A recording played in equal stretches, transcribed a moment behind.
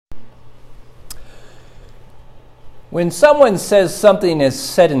When someone says something is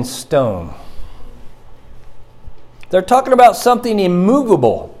set in stone, they're talking about something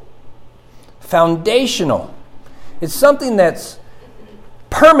immovable, foundational. It's something that's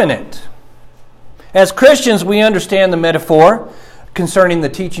permanent. As Christians, we understand the metaphor concerning the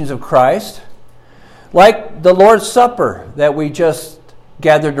teachings of Christ, like the Lord's Supper that we just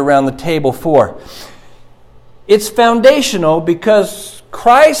gathered around the table for. It's foundational because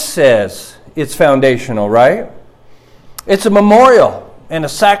Christ says it's foundational, right? It's a memorial and a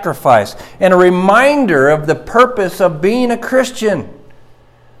sacrifice and a reminder of the purpose of being a Christian.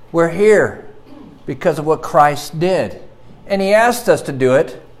 We're here because of what Christ did. And He asked us to do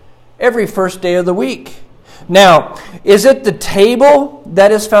it every first day of the week. Now, is it the table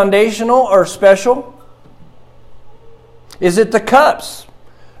that is foundational or special? Is it the cups,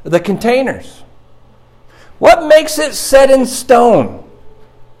 the containers? What makes it set in stone?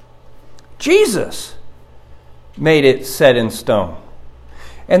 Jesus made it set in stone.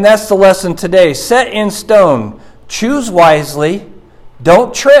 And that's the lesson today. Set in stone. Choose wisely.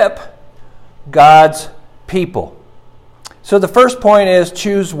 Don't trip God's people. So the first point is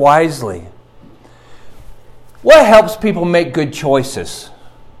choose wisely. What helps people make good choices?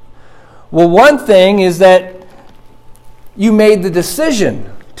 Well, one thing is that you made the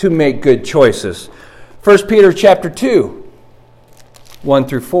decision to make good choices. 1 Peter chapter 2, 1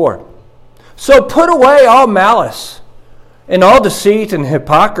 through 4. So put away all malice, and all deceit, and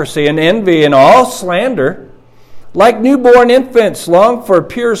hypocrisy, and envy, and all slander. Like newborn infants, long for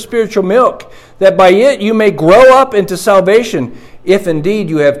pure spiritual milk, that by it you may grow up into salvation, if indeed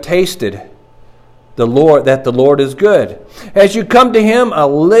you have tasted that the Lord is good. As you come to Him, a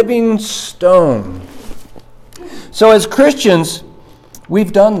living stone. So as Christians,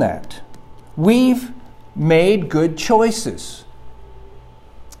 we've done that. We've made good choices.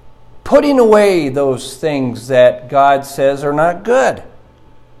 Putting away those things that God says are not good.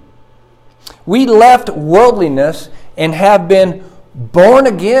 We left worldliness and have been born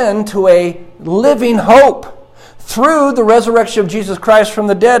again to a living hope through the resurrection of Jesus Christ from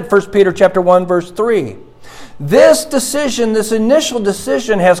the dead, 1 Peter chapter 1, verse 3. This decision, this initial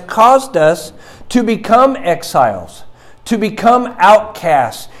decision, has caused us to become exiles, to become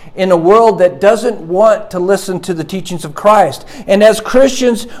outcasts in a world that doesn't want to listen to the teachings of Christ. And as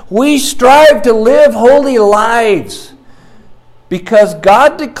Christians, we strive to live holy lives because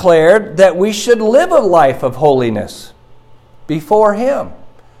God declared that we should live a life of holiness before Him.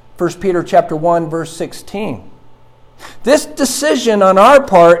 1 Peter chapter 1, verse 16. This decision on our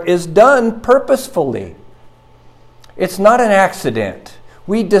part is done purposefully. It's not an accident.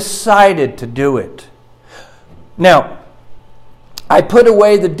 We decided to do it. Now, I put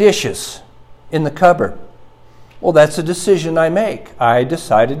away the dishes in the cupboard. Well, that's a decision I make. I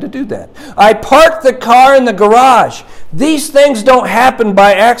decided to do that. I parked the car in the garage. These things don't happen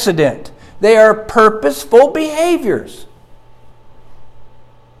by accident. They are purposeful behaviors.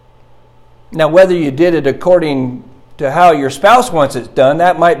 Now, whether you did it according to how your spouse wants it done,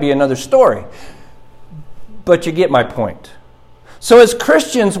 that might be another story. But you get my point. So as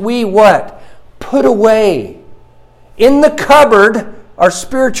Christians, we what? Put away. In the cupboard, our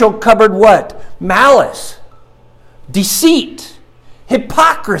spiritual cupboard, what? Malice, deceit,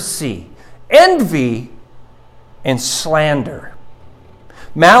 hypocrisy, envy, and slander.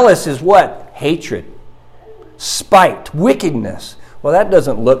 Malice is what? Hatred, spite, wickedness. Well, that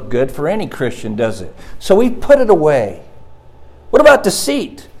doesn't look good for any Christian, does it? So we put it away. What about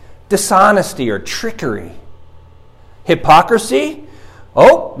deceit, dishonesty, or trickery? Hypocrisy?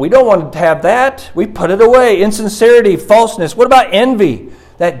 Oh, we don't want to have that. We put it away. Insincerity, falseness. What about envy?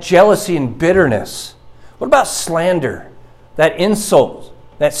 That jealousy and bitterness. What about slander? That insult,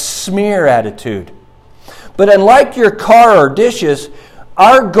 that smear attitude. But unlike your car or dishes,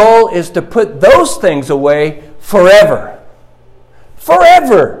 our goal is to put those things away forever.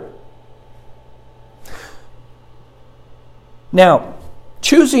 Forever. Now,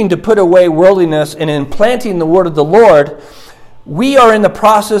 choosing to put away worldliness and implanting the word of the Lord, we are in the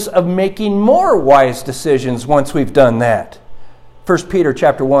process of making more wise decisions once we've done that. 1 Peter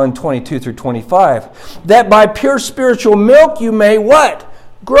chapter 1, 22 through 25. That by pure spiritual milk you may what?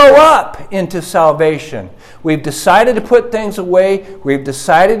 Grow up into salvation. We've decided to put things away. We've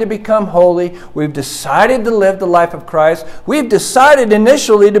decided to become holy. We've decided to live the life of Christ. We've decided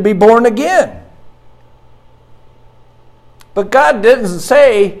initially to be born again. But God didn't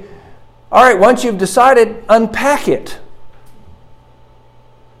say, all right, once you've decided, unpack it.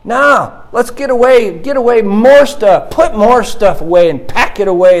 No, let's get away more stuff. Put more stuff away and pack it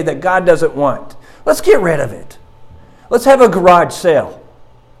away that God doesn't want. Let's get rid of it. Let's have a garage sale.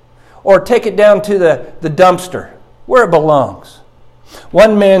 Or take it down to the dumpster. where it belongs.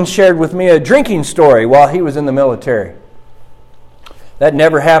 One man shared with me a drinking story while he was in the military. That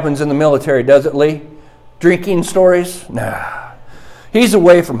never happens in the military, does it, Lee? Drinking stories? Nah. He's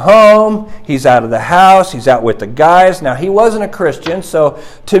away from home. He's out of the house. He's out with the guys. Now, he wasn't a Christian, so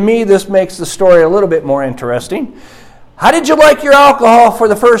to me, this makes the story a little bit more interesting. How did you like your alcohol for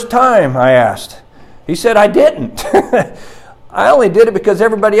the first time? I asked. He said, I didn't. I only did it because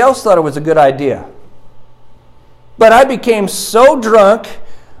everybody else thought it was a good idea. But I became so drunk,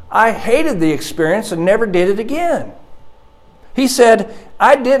 I hated the experience and never did it again. He said,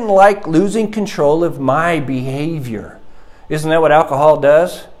 I didn't like losing control of my behavior. Isn't that what alcohol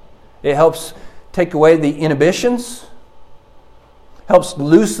does? It helps take away the inhibitions, helps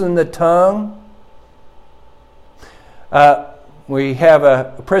loosen the tongue. We have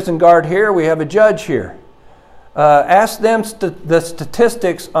a prison guard here, we have a judge here. Ask them the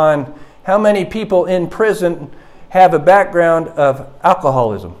statistics on how many people in prison have a background of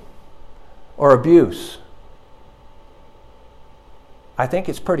alcoholism or abuse. I think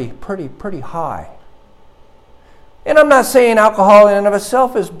it's pretty high. And I'm not saying alcohol in and of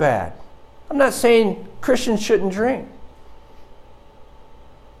itself is bad. I'm not saying Christians shouldn't drink.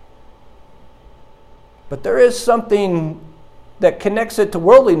 But there is something that connects it to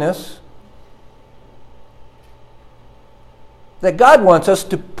worldliness that God wants us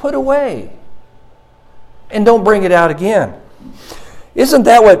to put away and don't bring it out again. Isn't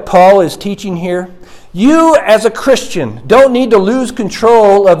that what Paul is teaching here? You as a Christian don't need to lose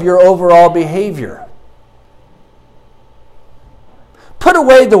control of your overall behavior. Put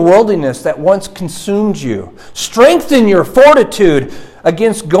away the worldliness that once consumed you. Strengthen your fortitude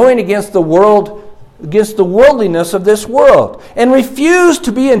against going against the world, against the worldliness of this world. And refuse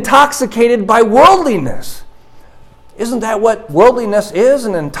to be intoxicated by worldliness. Isn't that what worldliness is,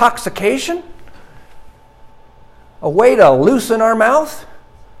 an intoxication? A way to loosen our mouth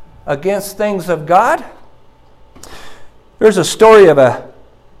against things of God? There's a story of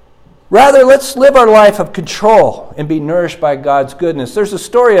let's live our life of control and be nourished by God's goodness. There's a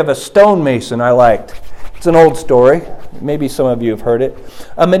story of a stonemason I liked. It's an old story. Maybe some of you have heard it.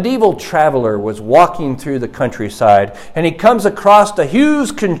 A medieval traveler was walking through the countryside, and he comes across a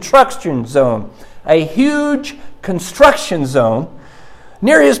huge construction zone.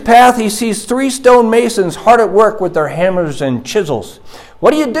 Near his path, he sees 3 stonemasons hard at work with their hammers and chisels.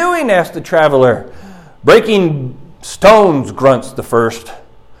 What are you doing? Asked the traveler. Breaking stones, grunts the first.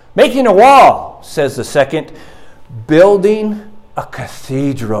 Making a wall, says the second. Building a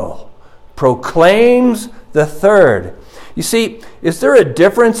cathedral, proclaims the third. You see, is there a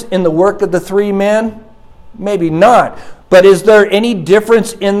difference in the work of the 3 men? Maybe not. But is there any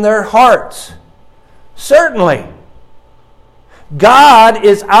difference in their hearts? Certainly. God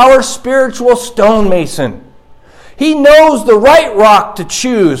is our spiritual stonemason. He knows the right rock to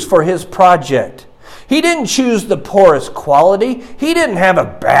choose for his project. He didn't choose the poorest quality. He didn't have a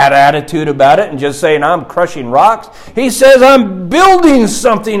bad attitude about it and just saying, I'm crushing rocks. He says, I'm building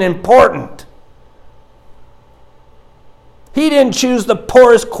something important. He didn't choose the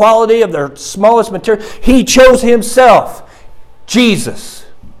poorest quality of the smallest material. He chose himself, Jesus.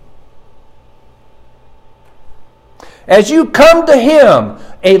 As you come to him,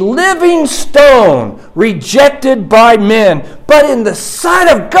 a living stone, rejected by men, but in the sight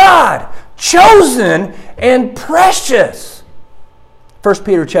of God, chosen and precious. 1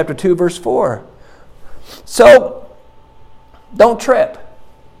 Peter chapter 2, verse 4. So, don't trip.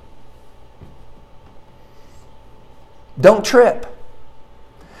 Don't trip.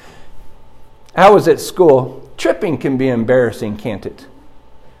 I was at school. Tripping can be embarrassing, can't it?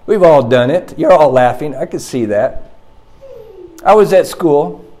 We've all done it. You're all laughing. I could see that. I was at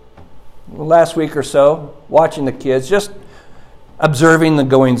school last week or so, watching the kids, just observing the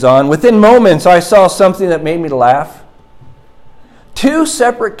goings-on. Within moments, I saw something that made me laugh. 2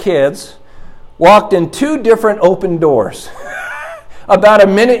 separate kids walked in 2 different open doors, about a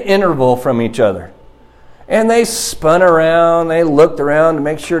minute interval from each other. And they spun around, they looked around to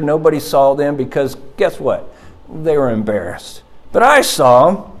make sure nobody saw them because, guess what? They were embarrassed. But I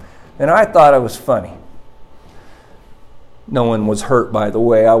saw them, and I thought it was funny. No one was hurt, by the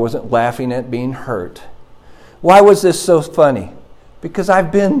way. I wasn't laughing at being hurt. Why was this so funny? Because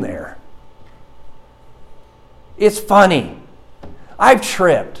I've been there. It's funny. I've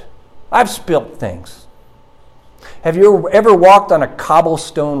tripped. I've spilt things. Have you ever walked on a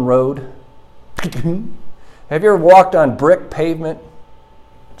cobblestone road? Have you ever walked on brick pavement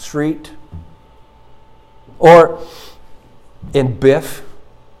street? Or in Biff,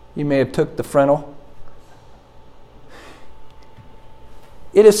 you may have took the frontal.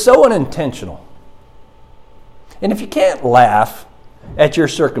 It is so unintentional. And if you can't laugh at your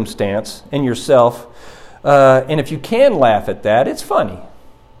circumstance and yourself, and if you can laugh at that, it's funny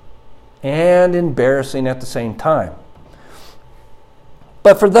and embarrassing at the same time.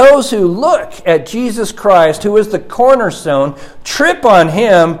 But for those who look at Jesus Christ, who is the cornerstone, trip on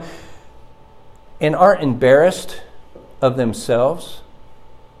him, and aren't embarrassed of themselves,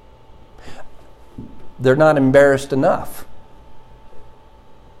 they're not embarrassed enough.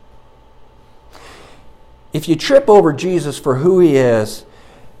 If you trip over Jesus for who he is,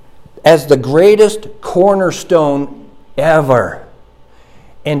 as the greatest cornerstone ever,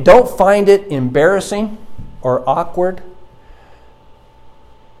 and don't find it embarrassing or awkward,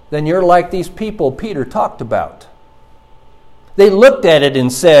 then you're like these people Peter talked about. They looked at it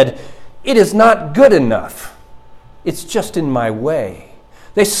and said, "It is not good enough. It's just in my way."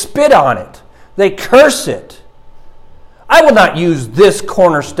 They spit on it. They curse it. "I will not use this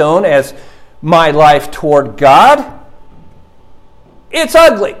cornerstone as my life toward God. It's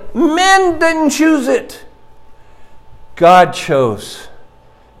ugly. Men didn't choose it. God chose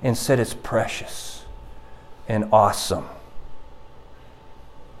and said it's precious and awesome."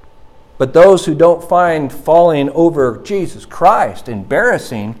 But those who don't find falling over Jesus Christ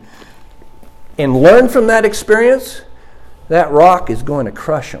embarrassing and learn from that experience, that rock is going to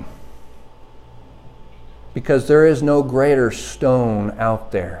crush them. Because there is no greater stone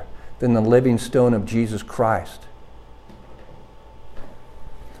out there than the living stone of Jesus Christ.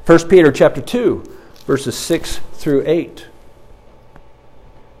 1 Peter chapter 2, verses 6 through 8.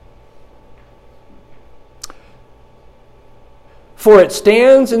 "For it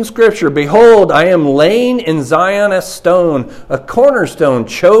stands in Scripture, Behold, I am laying in Zion a stone, a cornerstone,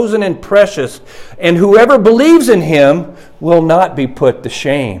 chosen and precious, and whoever believes in him will not be put to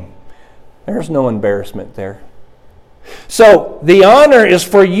shame." There's no embarrassment there. So, the honor is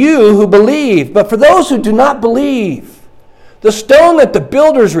for you who believe, but for those who do not believe, the stone that the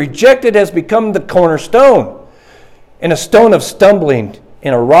builders rejected has become the cornerstone, and a stone of stumbling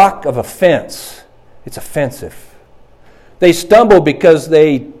and a rock of offense. It's offensive. They stumble because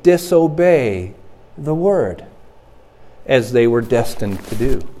they disobey the word, as they were destined to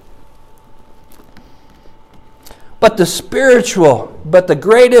do. But the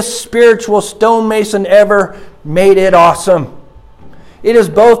greatest spiritual stonemason ever made it awesome. It is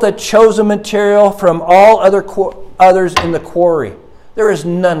both a chosen material from all others in the quarry. There is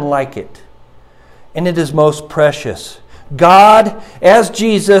none like it. And it is most precious. God, as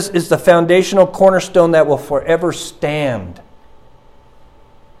Jesus, is the foundational cornerstone that will forever stand.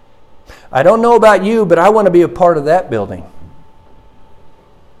 I don't know about you, but I want to be a part of that building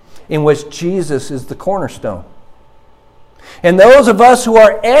in which Jesus is the cornerstone. And those of us who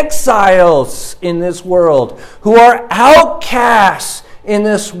are exiles in this world, who are outcasts in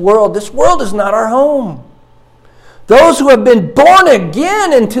this world is not our home. Those who have been born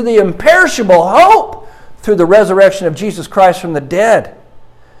again into the imperishable hope through the resurrection of Jesus Christ from the dead.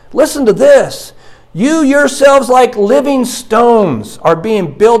 Listen to this. You yourselves, like living stones, are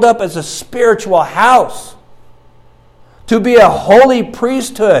being built up as a spiritual house to be a holy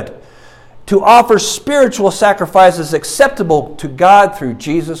priesthood, to offer spiritual sacrifices acceptable to God through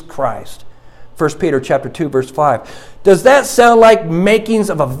Jesus Christ. 1 Peter chapter 2, verse 5. Does that sound like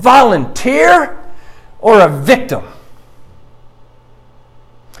makings of a volunteer or a victim?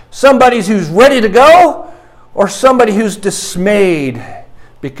 Somebody who's ready to go, or somebody who's dismayed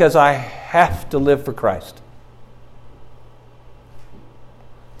because I have to live for Christ?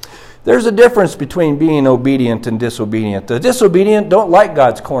 There's a difference between being obedient and disobedient. The disobedient don't like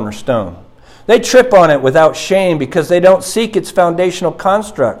God's cornerstone. They trip on it without shame because they don't seek its foundational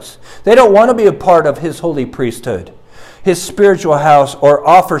constructs. They don't want to be a part of His holy priesthood, His spiritual house, or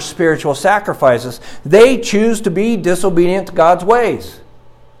offer spiritual sacrifices. They choose to be disobedient to God's ways.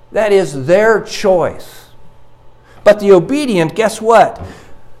 That is their choice. But the obedient, guess what?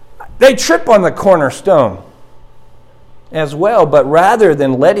 They trip on the cornerstone as well, but rather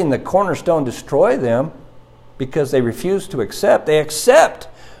than letting the cornerstone destroy them because they refuse to accept, they accept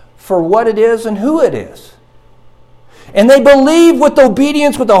for what it is and who it is. And they believe with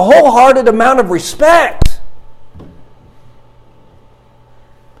obedience with a wholehearted amount of respect.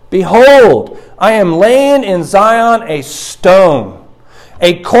 Behold, I am laying in Zion a stone,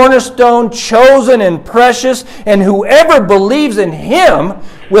 a cornerstone chosen and precious, and whoever believes in him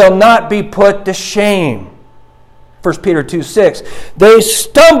will not be put to shame. 1 Peter 2:6. They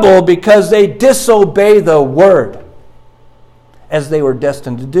stumble because they disobey the word, as they were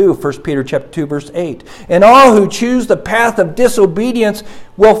destined to do. 1 Peter chapter 2, verse 8. And all who choose the path of disobedience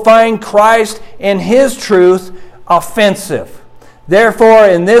will find Christ and His truth offensive. Therefore,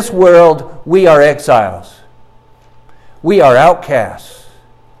 in this world, we are exiles. We are outcasts.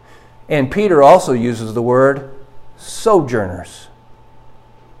 And Peter also uses the word sojourners.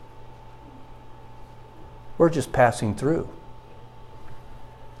 We're just passing through.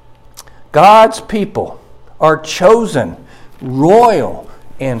 God's people are chosen, royal,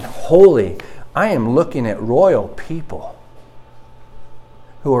 and holy. I am looking at royal people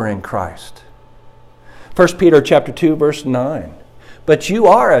who are in Christ. 1 Peter chapter 2, verse 9. But you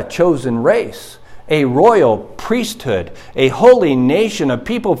are a chosen race, a royal priesthood, a holy nation, a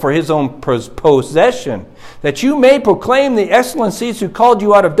people for his own possession, that you may proclaim the excellencies who called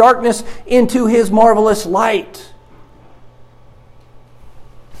you out of darkness into his marvelous light.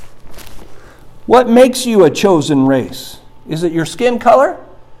 What makes you a chosen race? Is it your skin color?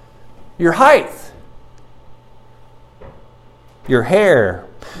 Your height? Your hair?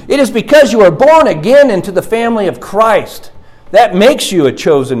 It is because you are born again into the family of Christ. That makes you a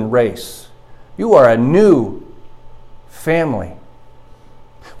chosen race. You are a new family.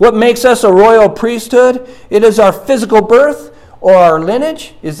 What makes us a royal priesthood? It is our physical birth or our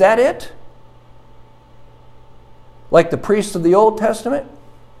lineage. Is that it? Like the priests of the Old Testament?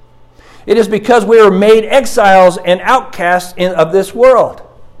 It is because we are made exiles and outcasts of this world.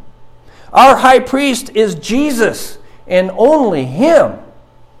 Our high priest is Jesus and only him.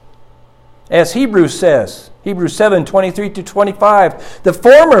 As Hebrews says, Hebrews 7, 23-25, the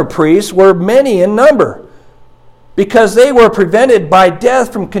former priests were many in number because they were prevented by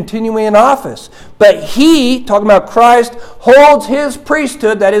death from continuing in office. But he, talking about Christ, holds his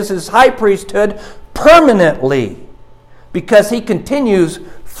priesthood, that is his high priesthood, permanently because he continues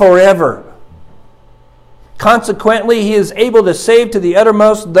forever. Consequently, he is able to save to the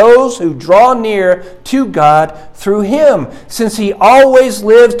uttermost those who draw near to God through him, since he always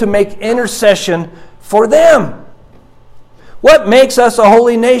lives to make intercession for them. What makes us a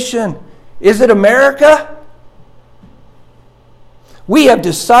holy nation? Is it America? We have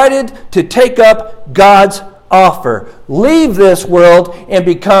decided to take up God's offer, leave this world, and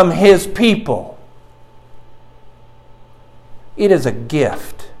become his people. It is a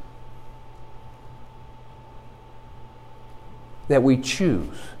gift that we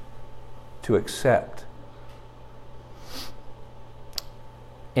choose to accept.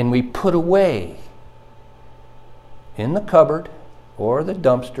 And we put away in the cupboard or the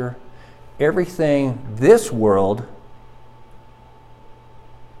dumpster everything this world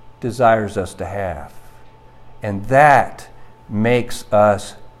desires us to have. And that makes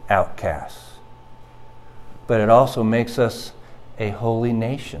us outcasts. But it also makes us a holy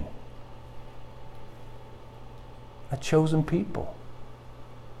nation. A chosen people.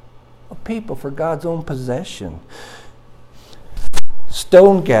 A people for God's own possession.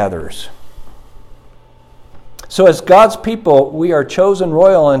 Stone gatherers. So as God's people, we are chosen,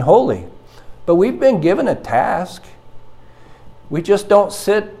 royal, and holy. But we've been given a task. We just don't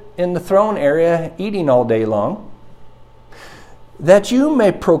sit in the throne area eating all day long. That you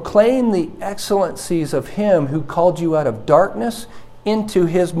may proclaim the excellencies of him who called you out of darkness into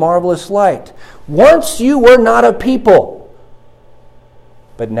his marvelous light. Once you were not a people,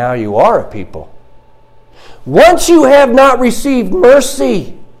 but now you are a people. Once you have not received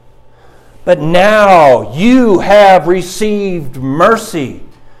mercy, but now you have received mercy.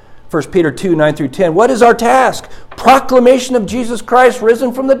 1 Peter 2, 9-10. What is our task? Proclamation of Jesus Christ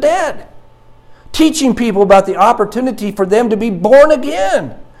risen from the dead. Teaching people about the opportunity for them to be born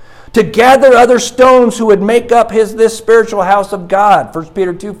again. To gather other stones who would make up this spiritual house of God. 1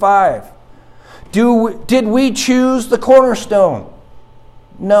 Peter 2, 5. Did we choose the cornerstone?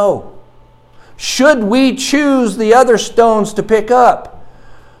 No. Should we choose the other stones to pick up?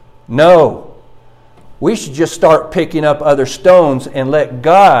 No. We should just start picking up other stones and let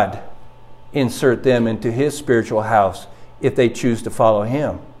God insert them into his spiritual house if they choose to follow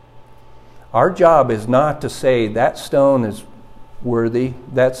him. Our job is not to say that stone is worthy,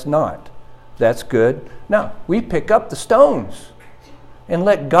 that's not. That's good. No, we pick up the stones and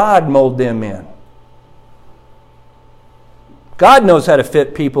let God mold them in. God knows how to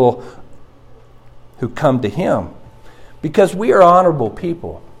fit people who come to him because we are honorable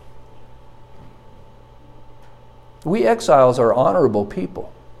people. We exiles are honorable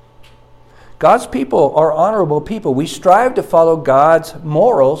people. God's people are honorable people. We strive to follow God's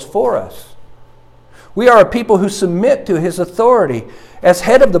morals for us. We are a people who submit to his authority as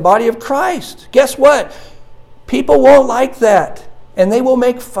head of the body of Christ. Guess what? People won't like that, and they will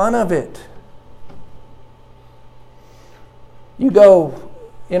make fun of it. You go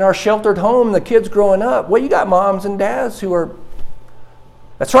in our sheltered home, the kids growing up, well, you got moms and dads who are,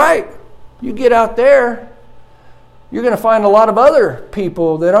 that's right, you get out there, you're going to find a lot of other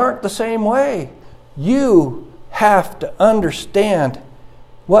people that aren't the same way. You have to understand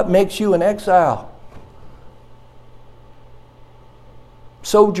what makes you an exile.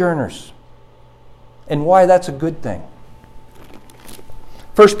 Sojourners. And why that's a good thing.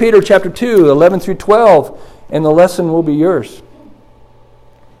 1 Peter chapter 2, 11 through 12, and the lesson will be yours.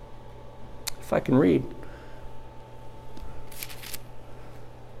 If I can read.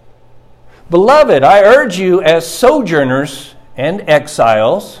 Beloved, I urge you as sojourners and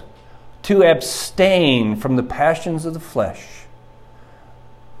exiles to abstain from the passions of the flesh.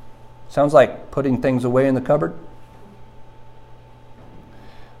 Sounds like putting things away in the cupboard.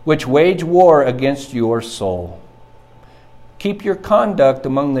 Which wage war against your soul. Keep your conduct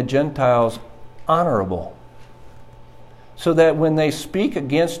among the Gentiles honorable, so that when they speak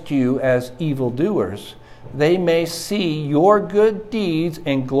against you as evildoers, they may see your good deeds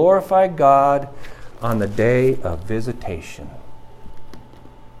and glorify God on the day of visitation.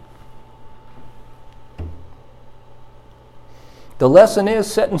 The lesson is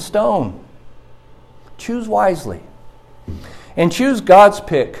set in stone. Choose wisely. And choose God's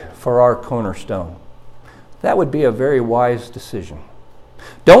pick for our cornerstone. That would be a very wise decision.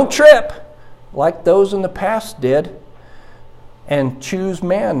 Don't trip like those in the past did and choose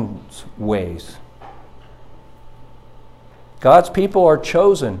man's ways. God's people are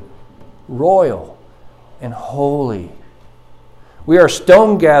chosen, royal, and holy. We are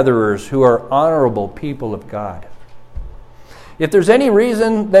stone gatherers who are honorable people of God. If there's any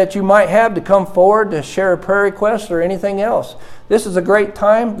reason that you might have to come forward to share a prayer request or anything else, this is a great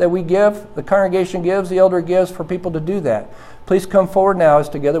time that we give, the congregation gives, the elder gives for people to do that. Please come forward now as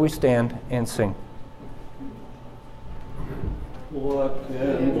together we stand and sing. What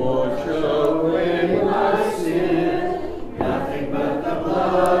can more show?